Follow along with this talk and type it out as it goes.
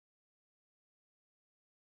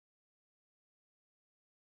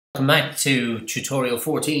Welcome back to Tutorial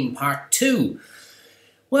 14 Part 2.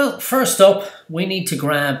 Well, first up, we need to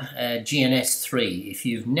grab GNS3. If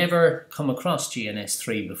you've never come across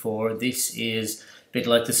GNS3 before, this is, a bit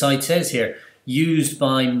like the site says here, used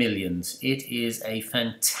by millions. It is a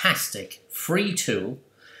fantastic free tool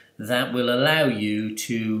that will allow you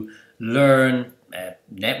to learn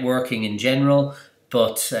networking in general,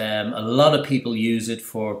 but a lot of people use it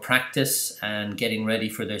for practice and getting ready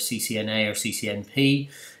for their CCNA or CCNP.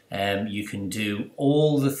 You can do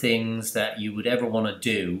all the things that you would ever want to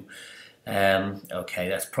do. Okay,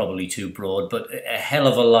 that's probably too broad, but a hell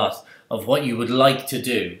of a lot of what you would like to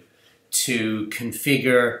do to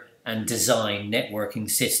configure and design networking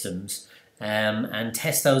systems and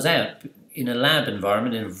test those out in a lab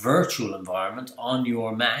environment, in a virtual environment on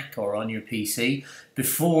your Mac or on your PC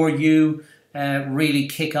before you really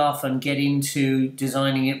kick off and get into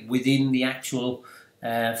designing it within the actual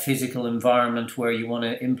physical environment where you want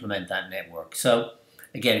to implement that network. So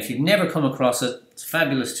again, if you've never come across it, it's a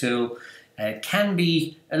fabulous tool. It can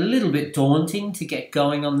be a little bit daunting to get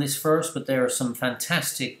going on this first, but there are some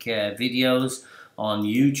fantastic videos on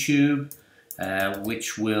YouTube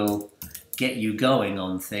which will get you going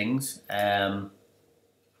on things. And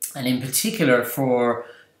in particular for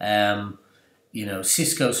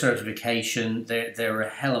Cisco certification, there are a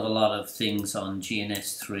hell of a lot of things on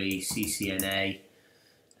GNS3, CCNA,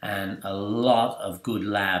 and a lot of good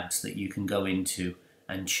labs that you can go into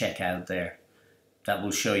and check out there that will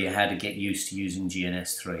show you how to get used to using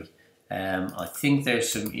GNS3. I think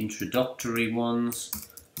there's some introductory ones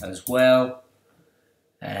as well.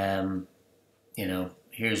 Here's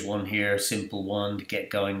one here, simple one to get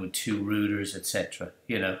going with 2 routers, etc.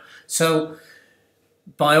 So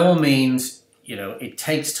by all means, it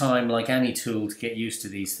takes time like any tool to get used to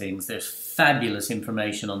these things. There's fabulous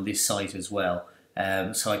information on this site as well.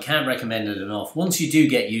 So I can't recommend it enough. Once you do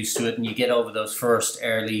get used to it and you get over those first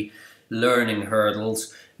early learning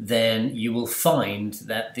hurdles, then you will find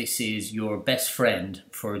that this is your best friend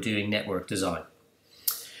for doing network design.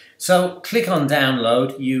 So click on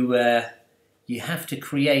download. You have to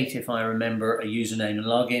create, if I remember, a username and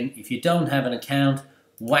login. If you don't have an account,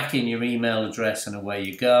 whack in your email address and away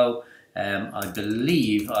you go. I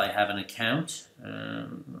believe I have an account.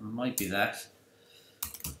 Might be that.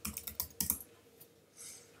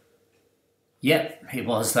 Yep, it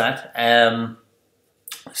was that.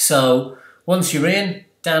 So once you're in,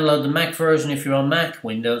 download the Mac version if you're on Mac,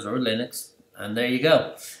 Windows or Linux, and there you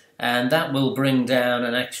go. And that will bring down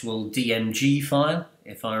an actual DMG file,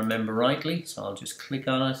 if I remember rightly. So I'll just click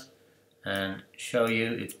on it and show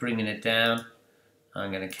you it's bringing it down.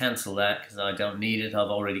 I'm going to cancel that because I don't need it. I've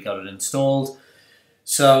already got it installed.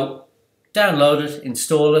 So download it,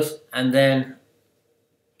 install it, and then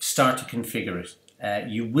start to configure it.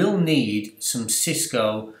 You will need some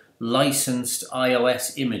Cisco licensed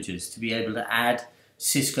iOS images to be able to add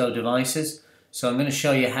Cisco devices. So I'm going to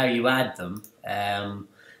show you how you add them, and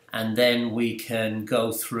then we can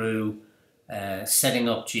go through setting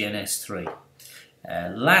up GNS3.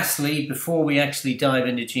 Lastly, before we actually dive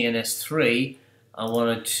into GNS3, I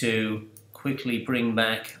wanted to quickly bring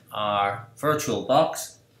back our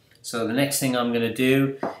Virtualbox. So the next thing I'm going to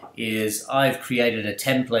do is I've created a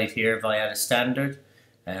template here, Vyatta standard.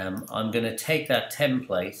 I'm going to take that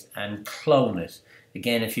template and clone it.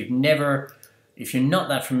 Again, if you're not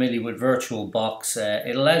that familiar with Virtualbox,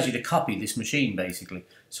 it allows you to copy this machine basically.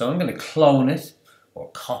 So I'm going to clone it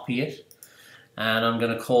or copy it, and I'm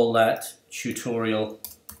going to call that Tutorial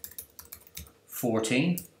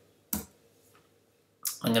 14.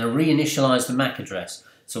 I'm going to reinitialize the MAC address,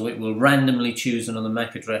 so it will randomly choose another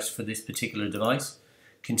MAC address for this particular device.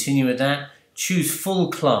 Continue with that. Choose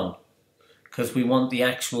full clone, because we want the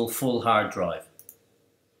actual full hard drive.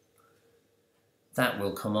 That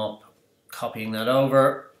will come up. Copying that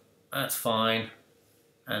over, that's fine.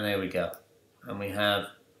 And there we go. And we have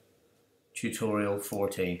Tutorial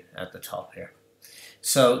 14 at the top here.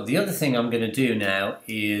 So the other thing I'm going to do now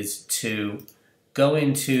is to go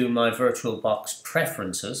into my VirtualBox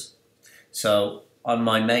preferences. So on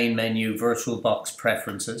my main menu, VirtualBox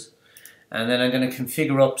preferences. And then I'm going to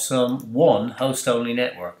configure up one host-only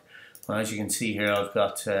network. Well, as you can see here, I've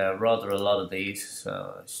got rather a lot of these,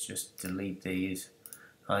 so let's just delete these.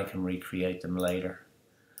 I can recreate them later.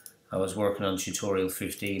 I was working on Tutorial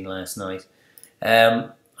 15 last night.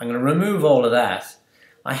 I'm going to remove all of that.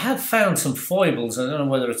 I have found some foibles. I don't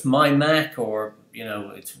know whether it's my Mac or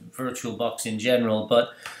it's VirtualBox in general,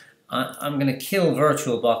 but I'm going to kill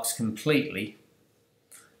VirtualBox completely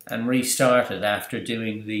and restart it after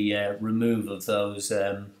doing the remove of those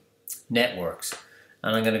networks.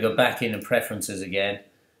 And I'm going to go back into preferences again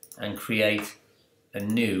and create a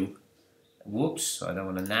new, whoops, I don't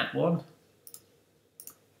want a NAT one,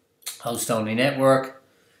 host only network,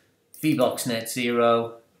 VBox Net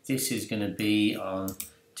 0. This is going to be on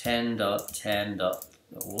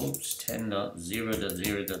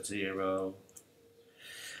 10.10.0.0.0.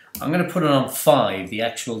 I'm going to put it on 5.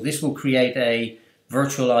 This will create a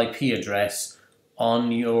virtual IP address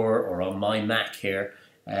on your, or on my Mac here.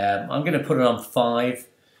 I'm going to put it on 5.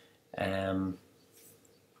 And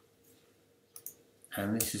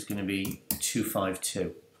this is going to be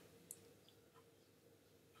 252.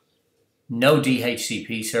 No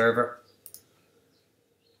DHCP server.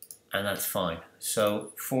 And that's fine.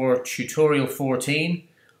 So for tutorial 14,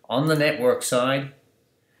 on the network side,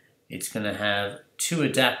 it's going to have 2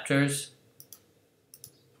 adapters.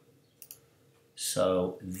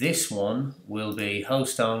 So this one will be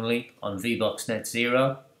host only on VBox Net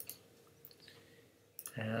 0.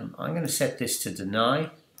 I'm going to set this to deny.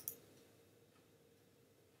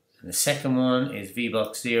 And the second one is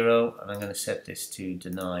VBox 0, and I'm going to set this to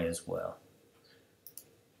deny as well.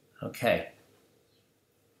 Okay.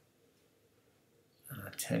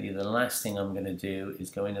 I'll tell you, the last thing I'm going to do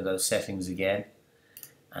is go into those settings again,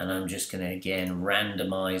 and I'm just going to again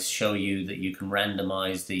randomize, show you that you can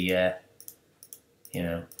randomize the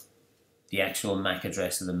the actual MAC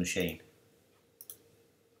address of the machine.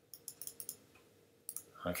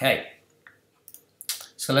 Okay,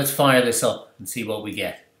 so let's fire this up and see what we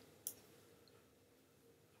get.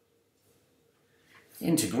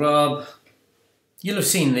 Into Grub. You'll have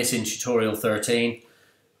seen this in tutorial 13.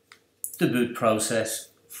 The boot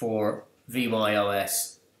process for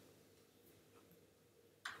VyOS.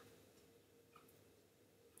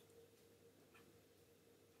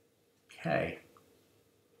 Okay.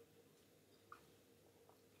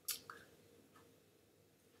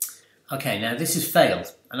 Okay, now this has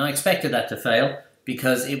failed, and I expected that to fail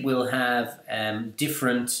because it will have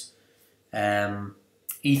different Ethernet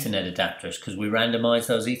adapters, because we randomize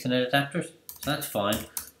those Ethernet adapters, so that's fine,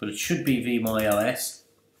 but it should be VyOS.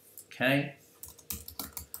 Okay,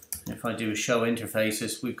 and if I do a show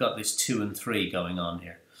interfaces, we've got this 2 and 3 going on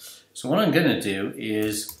here. So what I'm going to do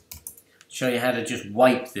is show you how to just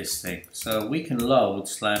wipe this thing. So we can load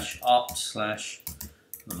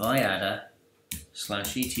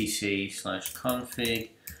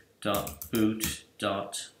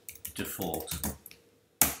 /opt/vyatta/etc/config.boot.default.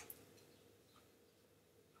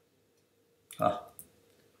 Oh,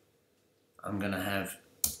 I'm going to have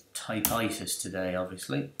typitis today,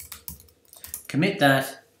 obviously. Commit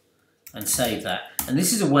that and save that. And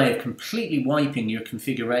this is a way of completely wiping your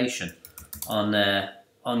configuration on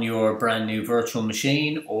your brand new virtual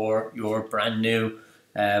machine or your brand new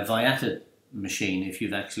Vyatta machine if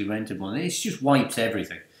you've actually rented one. It just wipes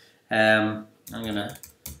everything. I'm gonna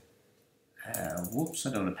whoops,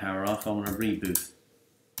 I don't want to power off, I want to reboot.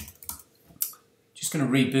 Just going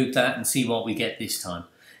to reboot that and see what we get this time.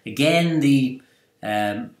 Again, the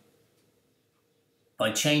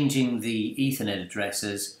by changing the Ethernet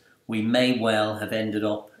addresses, we may well have ended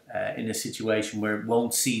up in a situation where it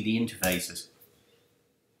won't see the interfaces.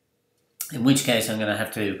 In which case I'm going to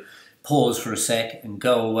have to pause for a sec and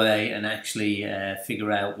go away and actually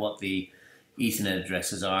figure out what the Ethernet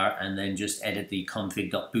addresses are, and then just edit the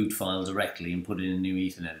config.boot file directly and put in a new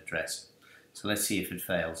Ethernet address. So let's see if it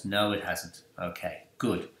fails. No, it hasn't. Okay,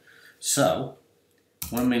 good. So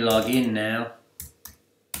when we log in now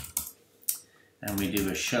and we do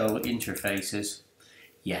a show interfaces,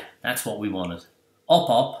 yeah, that's what we wanted.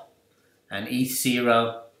 Up and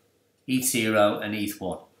ETH0, ETH0 and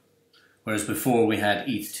ETH1. Whereas before we had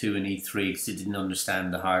ETH2 and ETH3 because it didn't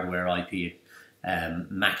understand the hardware IP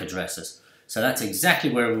MAC addresses. So that's exactly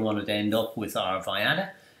where we wanted to end up with our Vyatta.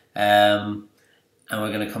 And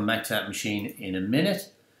we're going to come back to that machine in a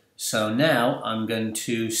minute. So now I'm going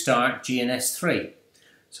to start GNS3.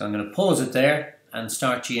 So I'm going to pause it there and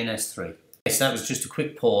start GNS3. So that was just a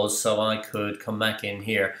quick pause so I could come back in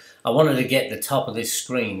here. I wanted to get the top of this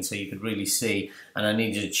screen so you could really see, and I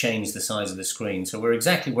needed to change the size of the screen. So we're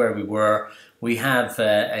exactly where we were. We have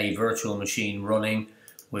a virtual machine running,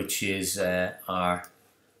 which is our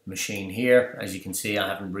machine here. As you can see, I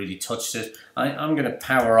haven't really touched it. I'm going to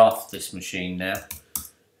power off this machine now.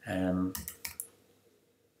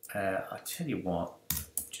 I'll tell you what,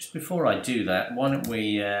 just before I do that, why don't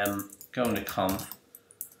we go into conf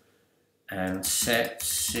and set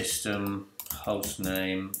system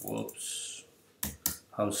hostname, whoops,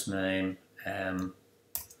 hostname,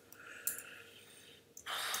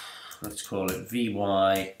 let's call it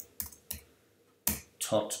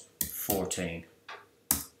VyTut14.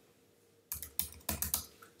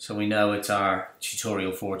 So we know it's our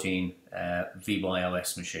tutorial 14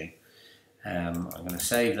 VyOS machine. I'm going to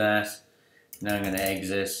save that. Now I'm going to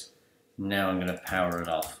exit. Now I'm going to power it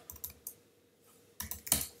off.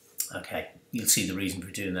 Okay, you'll see the reason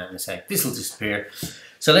for doing that in a sec. This will disappear.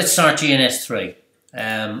 So let's start GNS3.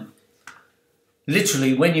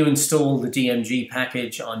 Literally, when you install the DMG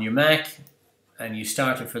package on your Mac and you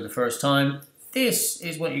start it for the first time, this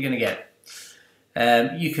is what you're going to get.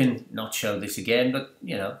 You can not show this again, but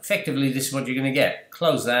you know, effectively this is what you're going to get.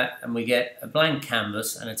 Close that and we get a blank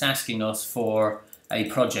canvas, and it's asking us for a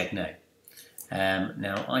project name.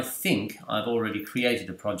 Now I think I've already created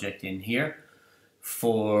a project in here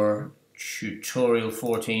for Tutorial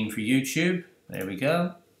 14 for YouTube. There we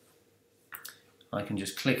go. I can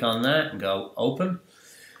just click on that and go open,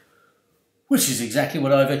 which is exactly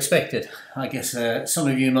what I've expected. I guess some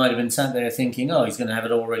of you might have been sat there thinking, oh, he's going to have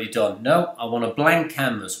it already done. No, I want a blank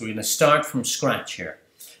canvas. We're going to start from scratch here.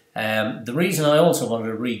 The reason I also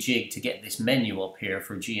wanted to rejig to get this menu up here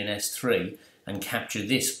for GNS3 and capture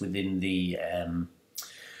this within the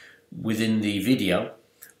video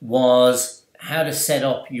was how to set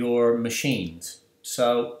up your machines.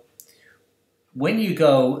 So when you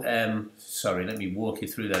go, sorry, let me walk you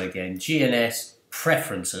through that again. GNS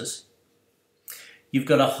preferences. You've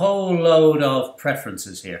got a whole load of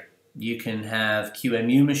preferences here. You can have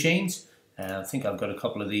QEMU machines. I think I've got a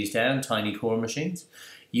couple of these down, tiny core machines.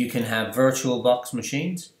 You can have VirtualBox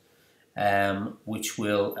machines, which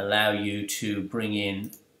will allow you to bring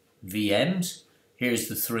in VMs. Here's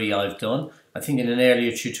the 3 I've done. I think in an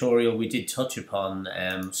earlier tutorial we did touch upon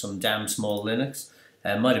some damn small Linux.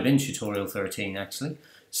 Might have been tutorial 13 actually.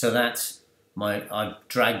 So that's I've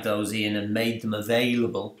dragged those in and made them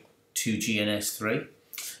available to GNS3,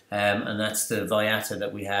 and that's the Vyatta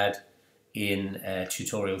that we had in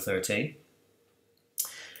tutorial 13.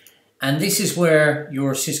 And this is where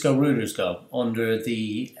your Cisco routers go, under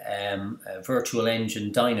the virtual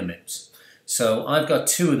engine Dynamips. So I've got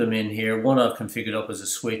 2 of them in here. One I've configured up as a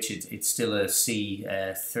switch. It's still a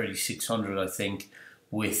C3600 I think,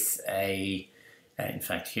 with a in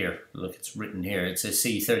fact here, look, it's written here, it's a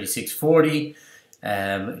C3640.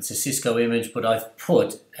 It's a Cisco image, but I've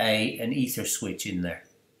put an ether switch in there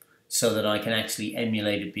so that I can actually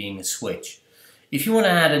emulate it being a switch. If you want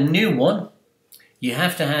to add a new one, you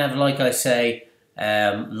have to have, like I say,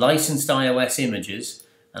 licensed iOS images,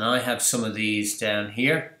 and I have some of these down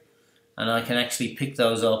here, and I can actually pick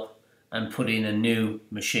those up and put in a new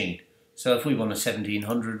machine. So if we want a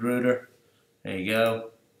 1700 router, there you go.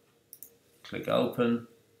 Click open,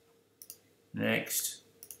 next,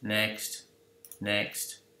 next,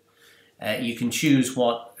 next. You can choose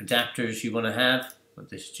what adapters you want to have, but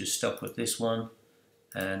this is just stuck with this one.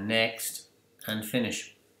 Next, and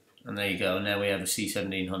finish. And there you go, now we have a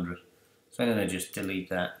C1700. So I'm going to just delete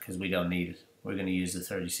that because we don't need it. We're going to use the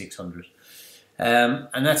 3600.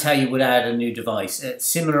 And that's how you would add a new device.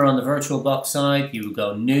 Similar on the VirtualBox side, you would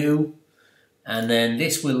go new, and then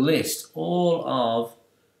this will list all of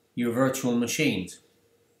your virtual machines.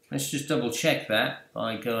 Let's just double check that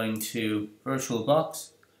by going to VirtualBox.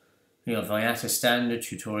 We have Vyatta Standard,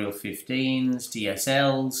 Tutorial 15s,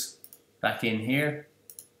 DSLs, back in here.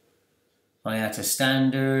 Vyatta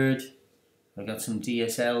Standard, I've got some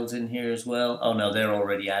DSLs in here as well. Oh no, they're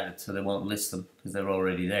already added, so they won't list them because they're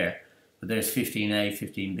already there. But there's 15A,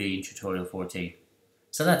 15B, and Tutorial 14.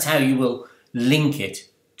 So that's how you will link it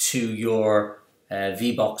to your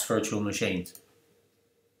VBox virtual machines.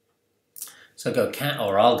 So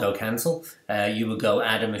I'll go cancel. You will go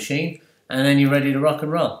add a machine, and then you're ready to rock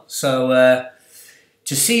and roll. So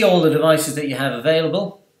to see all the devices that you have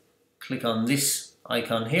available, click on this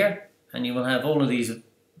icon here, and you will have all of these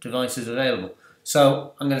devices available.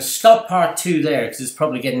 So I'm going to stop part 2 there because it's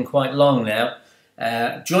probably getting quite long now.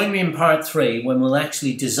 Join me in part 3 when we'll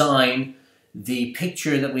actually design the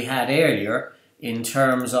picture that we had earlier in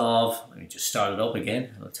terms of, let me just start it up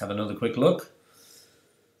again. Let's have another quick look.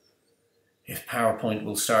 If PowerPoint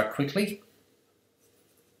will start quickly.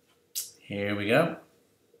 Here we go.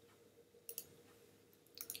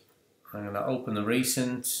 I'm going to open the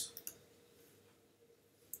recent.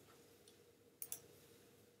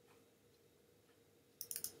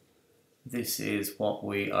 This is what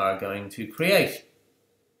we are going to create.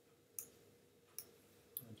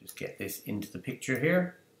 I'll just get this into the picture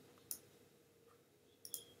here.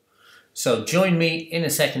 So join me in a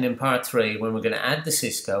second in part 3 when we're going to add the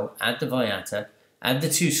Cisco, add the Vyatta, add the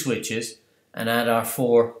 2 switches, and add our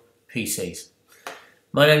 4 PCs.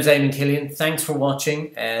 My name's Eamon Killian. Thanks for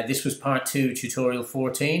watching. This was part 2, tutorial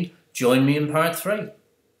 14. Join me in part 3.